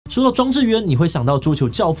说到庄智渊，你会想到桌球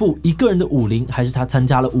教父一个人的武林，还是他参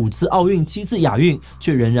加了5次奥运、7次亚运，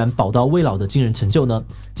却仍然宝刀未老的惊人成就呢？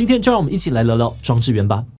今天就让我们一起来聊聊庄智渊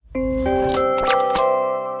吧。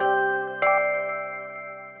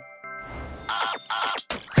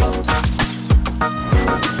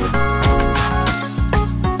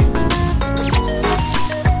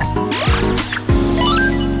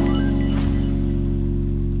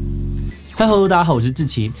Hello， 大家好，我是志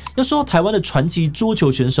祺。要说到台湾的传奇桌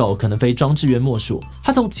球选手，可能非庄智渊莫属。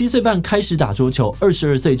他从7岁半开始打桌球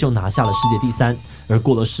，22岁就拿下了世界第3。而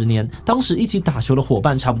过了10年，当时一起打球的伙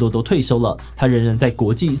伴差不多都退休了，他仍然在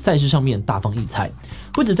国际赛事上面大放异彩。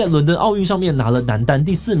不止在伦敦奥运上面拿了男单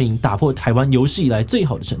第4名，打破台湾有史以来最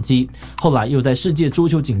好的成绩。后来又在世界桌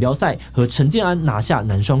球锦标赛和陈建安拿下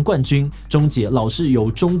男双冠军，终结老是由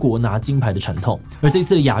中国拿金牌的传统。而这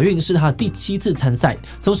次的亚运是他的第7次参赛，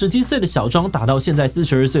从17岁的小庄打到现在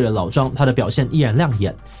42岁的老庄，他的表现依然亮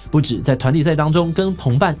眼。不止在团体赛当中跟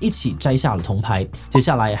同伴一起摘下了铜牌，接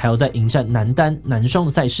下来还要再迎战男单、男双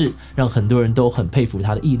的赛事，让很多人都很佩服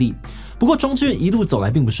他的毅力。不过庄智渊一路走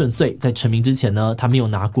来并不顺遂，在成名之前呢，他没有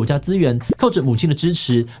拿国家资源，靠着母亲的支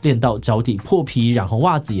持，练到脚底破皮，染红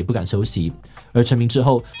袜子也不敢休息。而成名之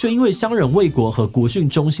后，却因为相忍为国和国训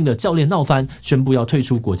中心的教练闹翻，宣布要退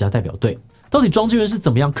出国家代表队。到底庄智渊是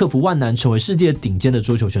怎么样克服万难，成为世界顶尖的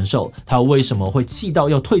桌球选手？他为什么会气到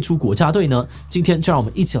要退出国家队呢？今天就让我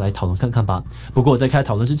们一起来讨论看看吧。不过在开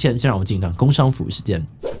讨论之前，先让我们进一段工商服务时间。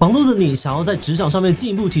忙碌的你想要在职场上面进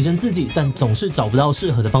一步提升自己，但总是找不到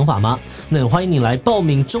适合的方法吗？那欢迎你来报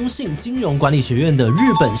名中信金融管理学院的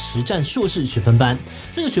日本实战硕士学分班。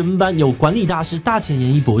这个学分班有管理大师大前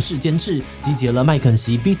研一博士监制，集结了麦肯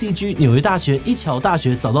锡、BCG、纽约大学、一桥大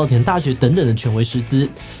学、早稻田大学等等的权威师资。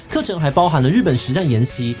课程还包含了日本实战研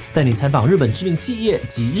习，带你参访日本知名企业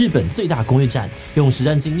及日本最大工业展，用实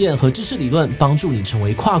战经验和知识理论帮助你成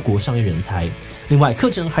为跨国商业人才。另外，课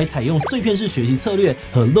程还采用碎片式学习策略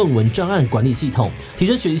和论文专案管理系统，提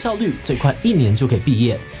升学习效率，最快1年就可以毕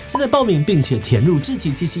业。现在报名并且填入志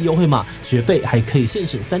祺77优惠码，学费还可以现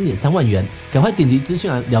省3.3万元。赶快点击资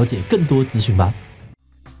讯栏了解更多资讯吧。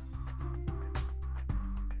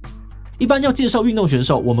一般要介绍运动选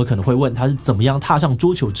手，我们可能会问他是怎么样踏上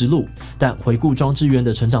桌球之路。但回顾庄智渊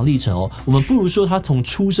的成长历程我们不如说他从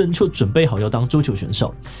出生就准备好要当桌球选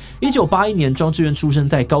手。1981年，庄智渊出生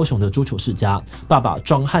在高雄的桌球世家，爸爸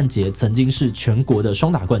庄汉杰曾经是全国的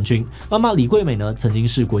双打冠军，妈妈李桂美呢曾经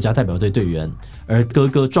是国家代表队队员，而哥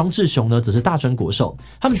哥庄智雄呢则是大专国手，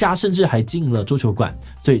他们家甚至还经营了桌球馆，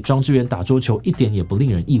所以庄智渊打桌球一点也不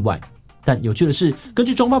令人意外。但有趣的是，根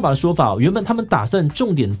据庄爸爸的说法，原本他们打算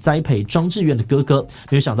重点栽培庄智渊的哥哥，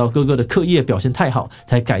没有想到哥哥的课业表现太好，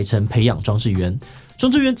才改成培养庄智渊。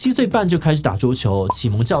庄智渊7岁半就开始打桌球，启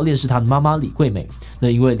蒙教练是他的妈妈李桂美。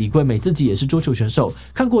那因为李桂美自己也是桌球选手，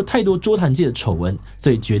看过太多桌坛界的丑闻，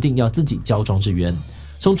所以决定要自己教庄智渊。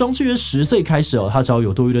从庄智渊10岁开始他只要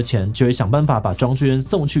有多余的钱，就会想办法把庄智渊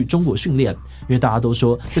送去中国训练，因为大家都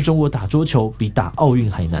说在中国打桌球比打奥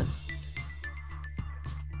运还难。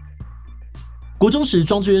国中时，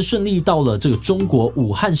庄智渊顺利到了这个中国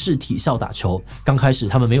武汉市体校打球。刚开始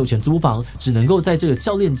他们没有钱租房，只能够在这个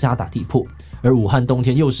教练家打地铺。而武汉冬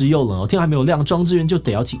天又湿又冷天还没有亮，庄智渊就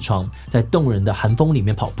得要起床，在冻人的寒风里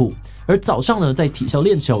面跑步。而早上呢，在体校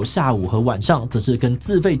练球，下午和晚上则是跟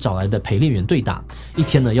自费找来的陪练员对打。一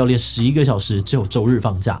天呢要练11个小时，只有周日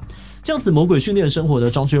放假。这样子魔鬼训练生活的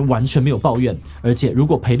庄智渊完全没有抱怨，而且如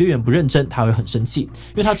果陪练员不认真，他会很生气，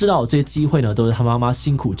因为他知道这些机会呢都是他妈妈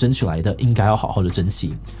辛苦争取来的，应该要好好的珍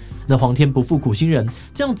惜。那皇天不负苦心人，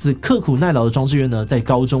这样子刻苦耐劳的庄智渊呢，在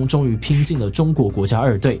高中终于拼进了中国国家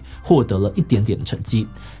2队，获得了一点点的成绩。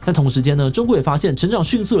但同时间呢，中国也发现成长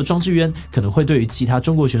迅速的庄智渊可能会对于其他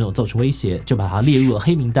中国选手造成威胁，就把他列入了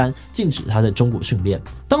黑名单，禁止他在中国训练。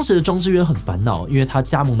当时的庄智渊很烦恼，因为他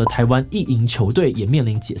加盟的台湾一营球队也面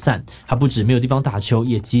临解散，他不止没有地方打球，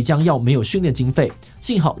也即将要没有训练经费。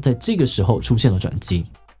幸好在这个时候出现了转机。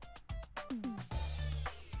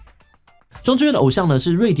庄智渊的偶像呢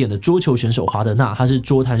是瑞典的桌球选手华德纳，他是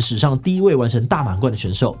桌坛史上第1位完成大满贯的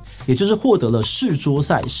选手，也就是获得了世桌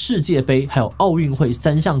赛、世界杯还有奥运会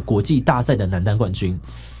3项国际大赛的男单冠军。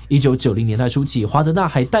1990年代初期，华德纳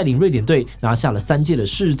还带领瑞典队拿下了3届的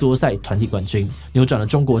世桌赛团体冠军，扭转了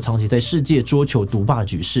中国长期在世界桌球独霸的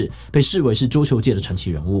局势，被视为是桌球界的传奇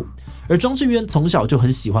人物。而庄智渊从小就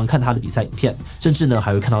很喜欢看他的比赛影片，甚至呢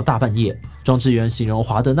还会看到大半夜。庄智渊形容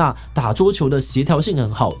华德纳打桌球的协调性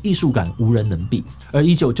很好，艺术感无人能比。而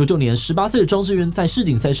1999年18岁的庄智渊在世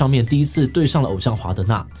锦赛上面第一次对上了偶像华德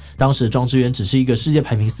纳，当时的庄智渊只是一个世界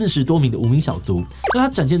排名40多名的无名小卒，但他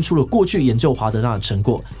展现出了过去研究华德纳的成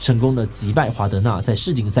果，成功的击败华德纳，在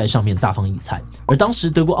世锦赛上面大放异彩。而当时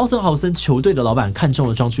德国奥森豪森球队的老板看中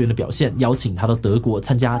了庄智渊的表现，邀请他到德国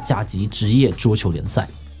参加甲级职业桌球联赛。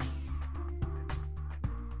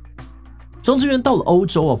庄智渊到了欧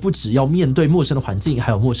洲不只要面对陌生的环境，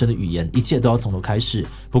还有陌生的语言，一切都要从头开始。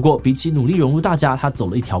不过，比起努力融入大家，他走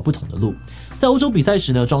了一条不同的路。在欧洲比赛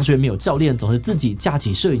时呢，庄智渊没有教练，总是自己架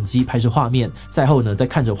起摄影机拍摄画面，赛后呢再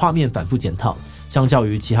看着画面反复检讨。相较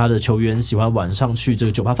于其他的球员喜欢晚上去这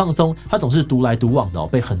个酒吧放松，他总是独来独往的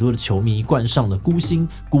被很多的球迷冠上了孤星、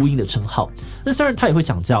孤鹰的称号。那虽然他也会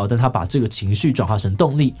想家，但他把这个情绪转化成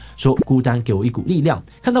动力，说孤单给我一股力量，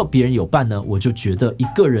看到别人有伴呢，我就觉得一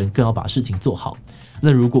个人更要把事情做好。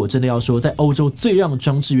那如果真的要说在欧洲最让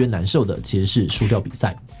庄智渊难受的，其实是输掉比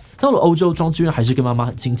赛。到了欧洲，庄智渊还是跟妈妈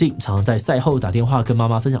很亲近，常常在赛后打电话跟妈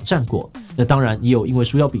妈分享战果。那当然也有因为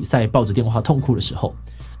输掉比赛抱着电话痛哭的时候。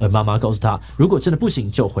而妈妈告诉他，如果真的不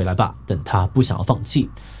行就回来吧，等他不想要放弃。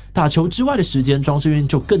打球之外的时间，庄智渊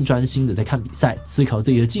就更专心的在看比赛，思考自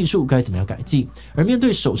己的技术该怎么样改进。而面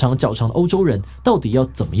对手长脚长的欧洲人，到底要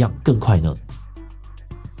怎么样更快呢？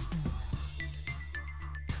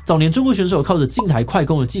早年中国选手靠着近台快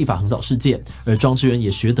攻的技法横扫世界，而庄智渊也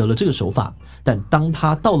学得了这个手法。但当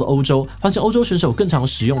他到了欧洲，发现欧洲选手更常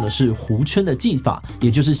使用的是弧圈的技法，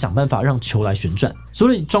也就是想办法让球来旋转。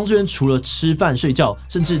所以庄智渊除了吃饭睡觉，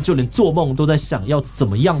甚至就连做梦都在想要怎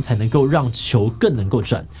么样才能够让球更能够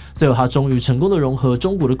转。最后他终于成功的融合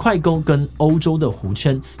中国的快攻跟欧洲的弧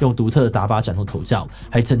圈，用独特的打法崭露头角，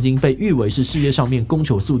还曾经被誉为是世界上面攻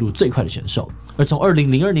球速度最快的选手。而从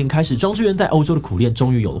2002年开始，庄智渊在欧洲的苦练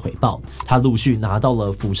终于有了回报，他陆续拿到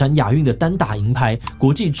了釜山亚运的单打银牌，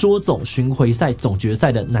国际桌总巡回赛总决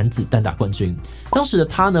赛的男子单打冠军。当时的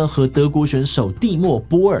他呢，和德国选手蒂莫·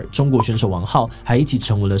波尔、中国选手王浩还一起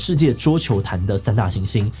成为了世界桌球坛的三大行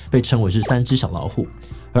星，被称为是3只小老虎。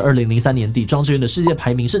而2003年底，庄智渊的世界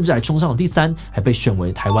排名甚至还冲上了第3，还被选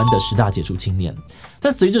为台湾的10大杰出青年。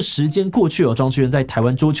但随着时间过去，庄智渊在台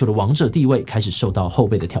湾桌球的王者地位开始受到后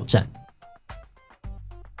辈的挑战。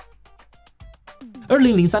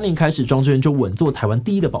2003年开始，庄智渊就稳坐台湾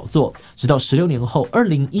第1的宝座，直到16年后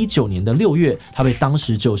，2019年的6月，他被当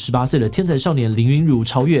时只有18岁的天才少年林昀儒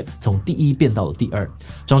超越，从第1变到了第2。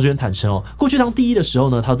庄智渊坦诚过去当第1的时候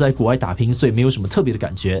呢，他在国外打拼，所以没有什么特别的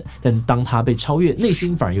感觉，但当他被超越，内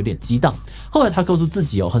心反而有点激荡。后来他告诉自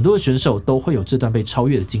己很多的选手都会有这段被超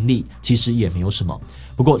越的经历，其实也没有什么。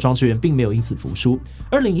不过庄智渊并没有因此服输。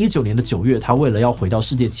2019年的9月，他为了要回到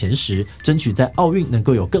世界前10，争取在奥运能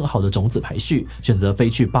够有更好的种子排序，选择飞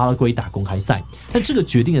去巴拉圭打公开赛。但这个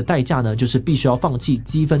决定的代价呢，就是必须要放弃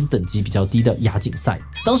积分等级比较低的亚锦赛。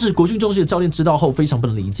当时国训中心的教练知道后非常不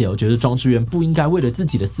能理解，我觉得庄智渊不应该为了自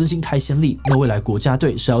己的私心开先例，那未来国家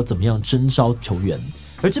队是要怎么样征召球员？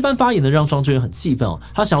而这番发言呢，让庄智渊很气愤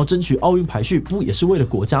他想要争取奥运排序，不也是为了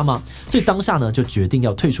国家吗？所以当下呢，就决定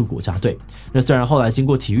要退出国家队。那虽然后来经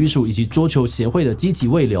过体育署以及桌球协会的积极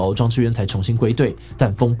慰留，庄智渊才重新归队，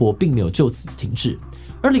但风波并没有就此停止。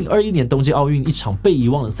2021年东京奥运一场被遗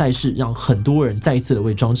忘的赛事，让很多人再一次的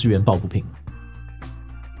为庄智渊抱不平。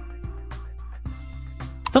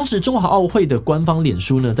当时中华奥会的官方脸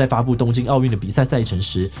书呢，在发布东京奥运的比赛赛程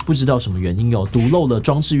时，不知道什么原因读漏了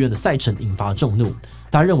庄智渊的赛程，引发众怒。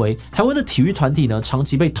大家认为台湾的体育团体呢，长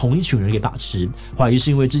期被同一群人给把持，怀疑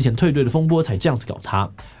是因为之前退队的风波才这样子搞他。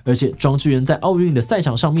而且庄智渊在奥运的赛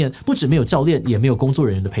场上面，不止没有教练，也没有工作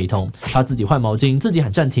人员的陪同，他自己换毛巾，自己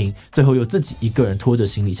喊暂停，最后又自己一个人拖着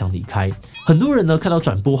行李箱离开。很多人呢看到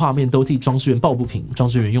转播画面都替庄智渊抱不平。庄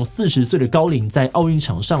智渊用40岁的高龄在奥运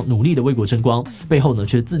场上努力的为国争光，背后呢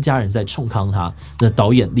却自家人在冲康他。那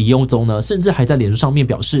导演李庸宗呢，甚至还在脸书上面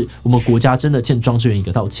表示，我们国家真的欠庄智渊一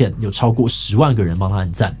个道歉，有超过10万个人帮他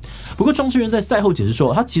按赞。不过庄智渊在赛后解释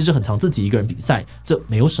说，他其实很常自己一个人比赛，这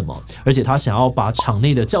没有什么，而且他想要把场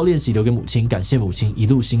内的教练席留给母亲，感谢母亲一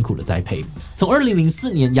路辛苦的栽培。从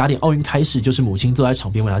2004年雅典奥运开始，就是母亲坐在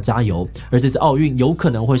场边为他加油，而这次奥运有可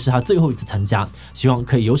能会是他最后一次参加，希望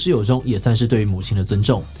可以有始有终，也算是对于母亲的尊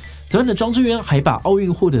重。此外呢，庄智渊还把奥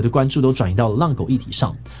运获得的关注都转移到了浪狗议题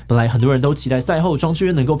上。本来很多人都期待赛后庄智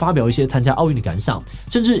渊能够发表一些参加奥运的感想，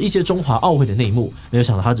甚至一些中华奥会的内幕，没有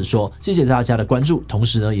想到他只说谢谢大家的关注，同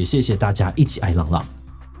时呢也谢谢大家一起爱浪浪。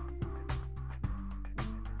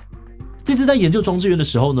这次在研究庄智渊的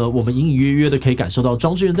时候呢，我们隐隐约约的可以感受到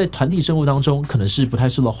庄智渊在团体生活当中可能是不太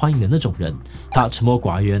受到欢迎的那种人。他沉默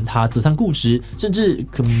寡言，他择善固执，甚至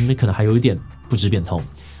可能还有一点不知变通。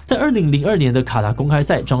在2002年的卡达公开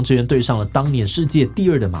赛，庄智渊对上了当年世界第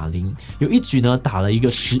2的马林，有一局呢打了一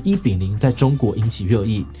个11-0，在中国引起热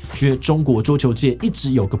议。因为中国桌球界一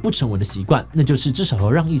直有个不成文的习惯，那就是至少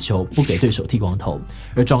要让一球，不给对手剃光头。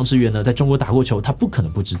而庄智渊呢，在中国打过球，他不可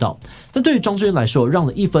能不知道。但对于庄智渊来说，让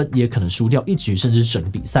了1分也可能输掉1局，甚至整个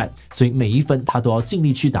比赛，所以每1分他都要尽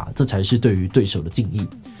力去打，这才是对于对手的敬意。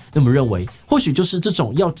那么认为，或许就是这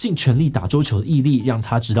种要尽全力打桌球的毅力，让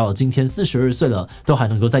他直到了今天42岁了，都还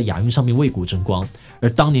能够在亚运上面为国争光。而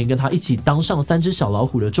当年跟他一起当上3只小老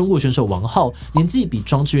虎的中国选手王皓，年纪比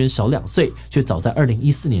庄智渊小2岁，却早在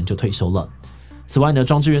2014年就退休了。此外呢，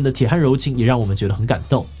庄智渊的铁汉柔情也让我们觉得很感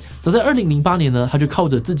动。早在2008年呢，他就靠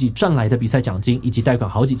着自己赚来的比赛奖金以及贷款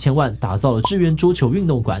好几千万，打造了智渊桌球运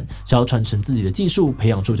动馆，想要传承自己的技术，培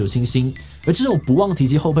养桌球新星。而这种不忘提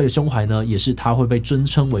携后辈的胸怀呢，也是他会被尊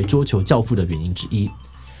称为桌球教父的原因之一。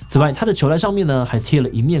此外，他的球台上面呢还贴了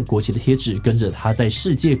一面国旗的贴纸，跟着他在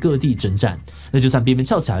世界各地征战。那就算边边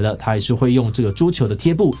翘起来了，他还是会用这个桌球的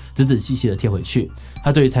贴布仔仔细细的贴回去。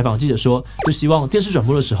他对采访记者说，就希望电视转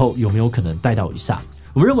播的时候有没有可能带到一下。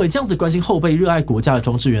我们认为这样子关心后辈、热爱国家的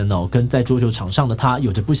庄智渊哦，跟在桌球场上的他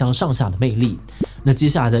有着不相上下的魅力。那接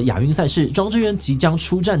下来的亚运赛事，庄智渊即将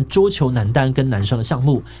出战桌球男单跟男双的项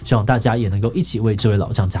目，希望大家也能够一起为这位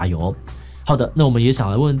老将加油哦。好的，那我们也想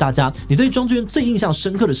来问问大家，你对庄智渊最印象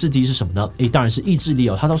深刻的事迹是什么呢？当然是意志力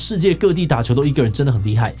哦，他到世界各地打球都一个人真的很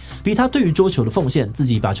厉害。比他对于桌球的奉献，自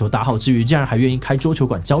己把球打好之余，竟然还愿意开桌球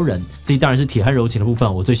馆教人，所以当然是铁汉柔情的部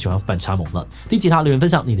分，我最喜欢反差萌了。听其他留言分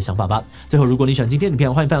享你的想法吧。最后，如果你喜欢今天的影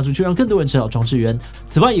片，欢迎分享出去，让更多人知道庄智渊。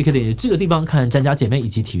此外，也可以点击这个地方看詹家姐妹以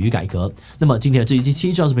及体育改革。那么今天的这一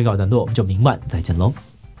期就到这边告一段落，我们就明晚再见喽。